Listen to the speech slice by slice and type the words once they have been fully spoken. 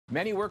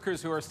Many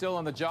workers who are still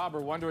on the job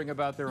are wondering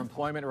about their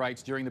employment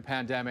rights during the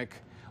pandemic.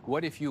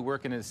 What if you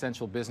work in an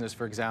essential business,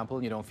 for example,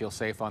 and you don't feel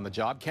safe on the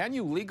job? Can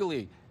you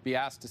legally be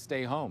asked to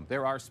stay home?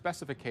 There are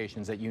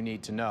specifications that you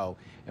need to know.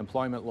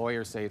 Employment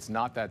lawyers say it's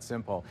not that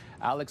simple.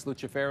 Alex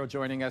Lucifero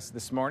joining us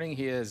this morning.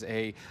 He is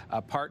a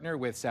partner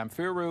with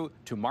Samfiru,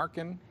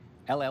 Tumarkin,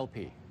 LLP.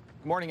 Good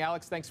morning,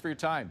 Alex. Thanks for your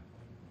time.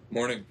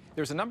 Morning.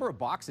 There's a number of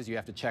boxes you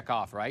have to check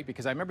off, right?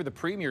 Because I remember the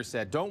Premier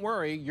said, don't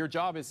worry, your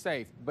job is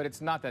safe, but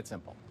it's not that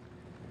simple.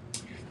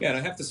 Yeah, and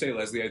I have to say,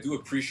 Leslie, I do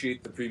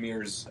appreciate the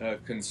Premier's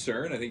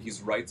concern. I think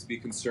he's right to be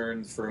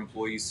concerned for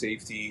employee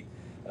safety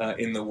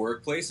in the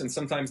workplace, and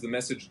sometimes the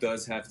message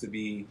does have to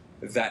be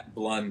that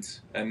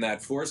blunt and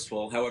that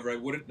forceful. However, I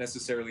wouldn't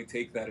necessarily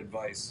take that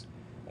advice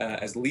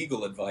as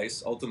legal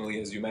advice. Ultimately,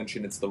 as you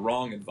mentioned, it's the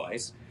wrong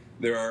advice.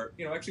 There are,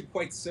 actually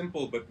quite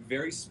simple but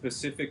very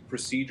specific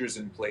procedures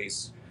in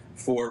place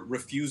for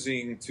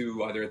refusing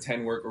to either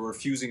attend work or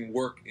refusing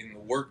work in the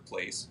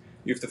workplace.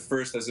 You have to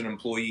first, as an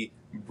employee,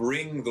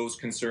 bring those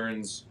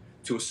concerns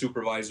to a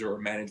supervisor or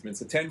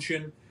management's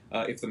attention.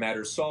 If the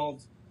matter is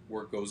solved,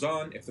 work goes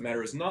on. If the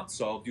matter is not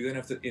solved, you then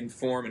have to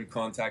inform and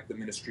contact the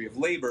Ministry of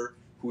Labor,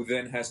 who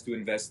then has to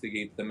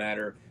investigate the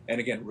matter and,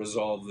 again,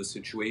 resolve the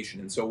situation.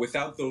 And so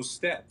without those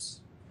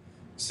steps,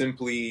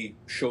 simply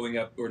showing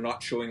up or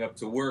not showing up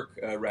to work,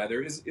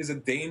 rather, is a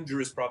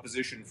dangerous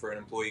proposition for an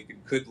employee.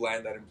 It could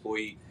land that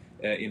employee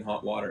in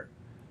hot water.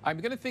 I'm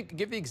going to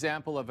give the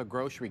example of a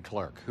grocery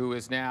clerk who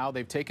is now,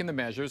 they've taken the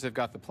measures, they've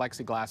got the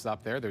plexiglass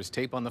up there, there's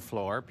tape on the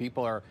floor,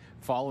 people are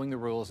following the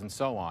rules and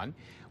so on.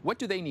 What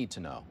do they need to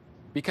know?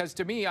 Because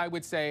to me, I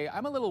would say,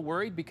 I'm a little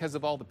worried because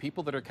of all the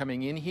people that are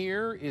coming in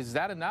here. Is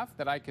that enough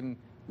that I can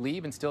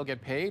leave and still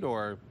get paid,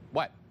 or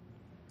what?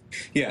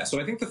 Yeah,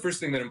 so I think the first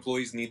thing that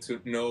employees need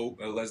to know,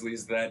 Leslie,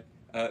 is that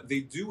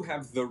they do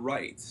have the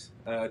right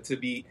to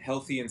be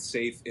healthy and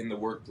safe in the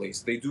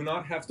workplace. They do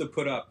not have to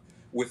put up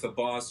with a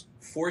boss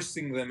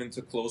forcing them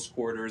into close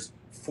quarters,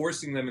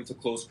 forcing them into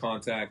close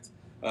contact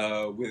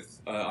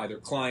with either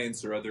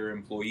clients or other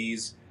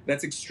employees.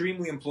 That's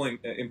extremely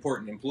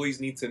important. Employees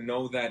need to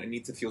know that and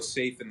need to feel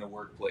safe in the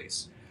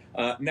workplace.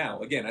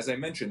 Now, again, as I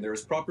mentioned,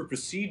 there's proper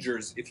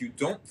procedures if you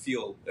don't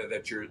feel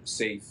that you're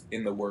safe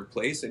in the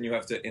workplace, and you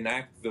have to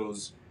enact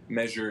those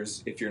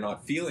measures if you're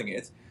not feeling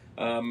it.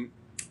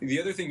 The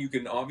other thing you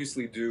can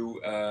obviously do,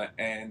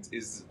 and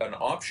is an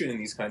option in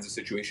these kinds of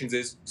situations,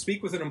 is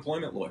speak with an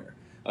employment lawyer.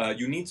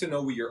 You need to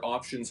know what your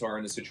options are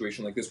in a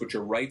situation like this, what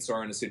your rights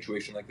are in a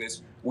situation like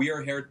this. We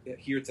are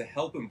here to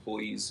help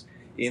employees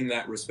in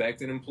that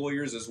respect, and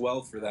employers as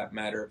well, for that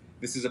matter.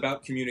 This is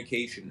about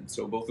communication.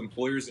 So both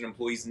employers and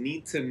employees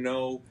need to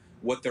know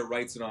what their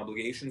rights and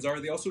obligations are.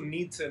 They also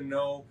need to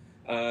know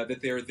that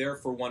they are there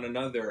for one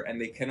another,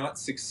 and they cannot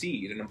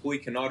succeed. An employee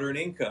cannot earn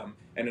income,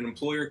 and an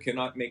employer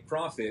cannot make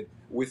profit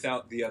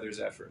without the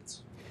other's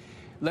efforts.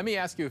 Let me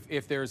ask you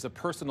if there's a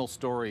personal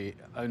story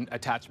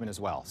attachment as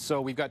well.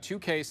 So we've got two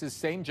cases,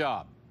 same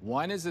job.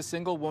 One is a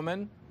single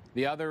woman.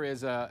 The other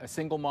is a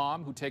single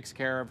mom who takes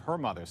care of her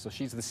mother. So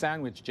she's the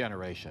sandwich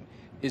generation.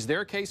 Is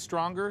their case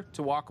stronger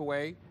to walk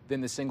away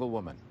than the single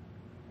woman?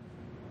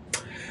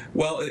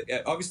 Well,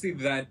 obviously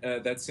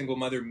that single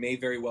mother may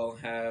very well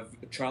have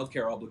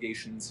childcare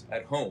obligations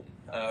at home,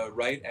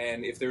 right?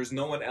 And if there's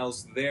no one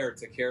else there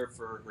to care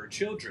for her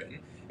children,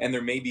 and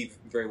there may be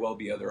very well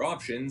be other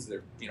options,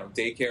 there,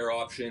 daycare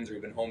options or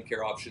even home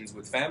care options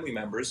with family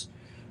members,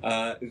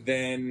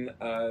 then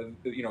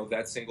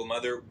that single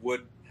mother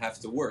would have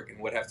to work and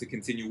would have to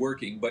continue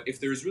working. But if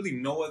there's really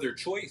no other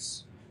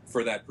choice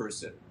for that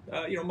person,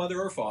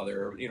 mother or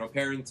father, or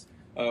parent,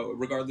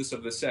 regardless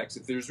of the sex,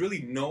 if there's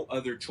really no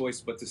other choice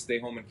but to stay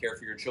home and care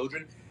for your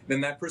children, then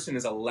that person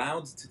is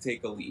allowed to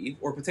take a leave,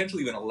 or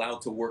potentially even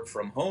allowed to work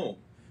from home,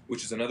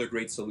 which is another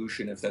great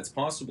solution if that's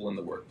possible in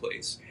the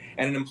workplace.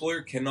 And an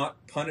employer cannot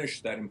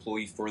punish that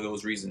employee for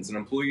those reasons. An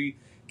employee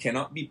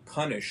cannot be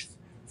punished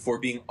for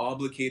being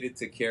obligated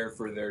to care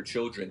for their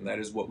children. That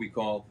is what we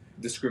call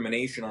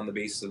discrimination on the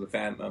basis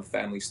of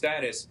family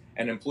status.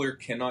 An employer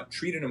cannot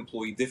treat an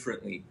employee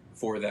differently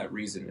for that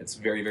reason. It's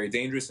very, very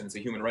dangerous, and it's a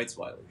human rights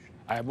violation.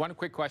 I have one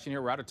quick question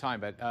here. We're out of time,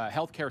 but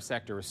healthcare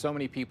sector, so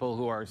many people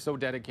who are so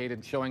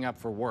dedicated showing up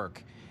for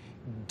work.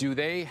 Do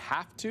they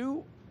have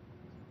to,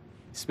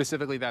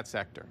 specifically that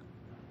sector?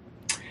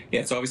 Yeah,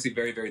 it's obviously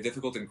very, very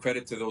difficult, and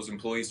credit to those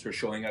employees for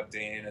showing up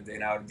day in and day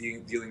out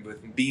and dealing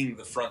with being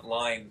the front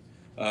line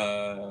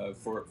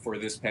for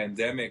this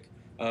pandemic.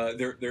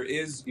 There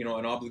is,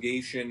 an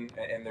obligation,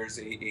 and there's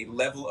a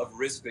level of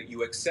risk that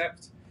you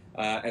accept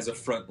as a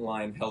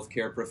frontline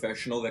healthcare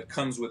professional that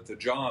comes with the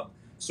job,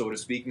 so to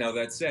speak. Now,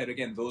 that said,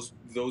 again,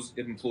 those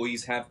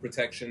employees have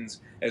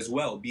protections as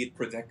well, be it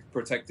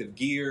protective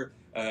gear,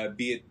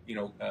 be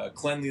it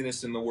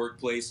cleanliness in the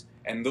workplace,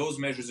 and those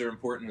measures are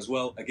important as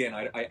well. Again,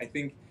 I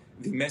think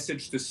the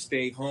message to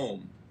stay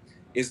home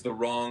is the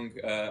wrong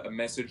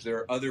message. There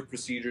are other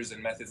procedures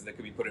and methods that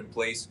could be put in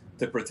place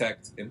to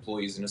protect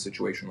employees in a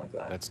situation like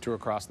that. That's true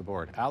across the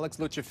board. Alex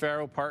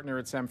Lucifero, partner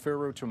at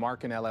Samfiru,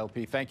 Tumarkin,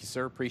 LLP. Thank you,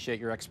 sir. Appreciate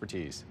your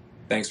expertise.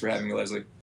 Thanks for having me, Leslie.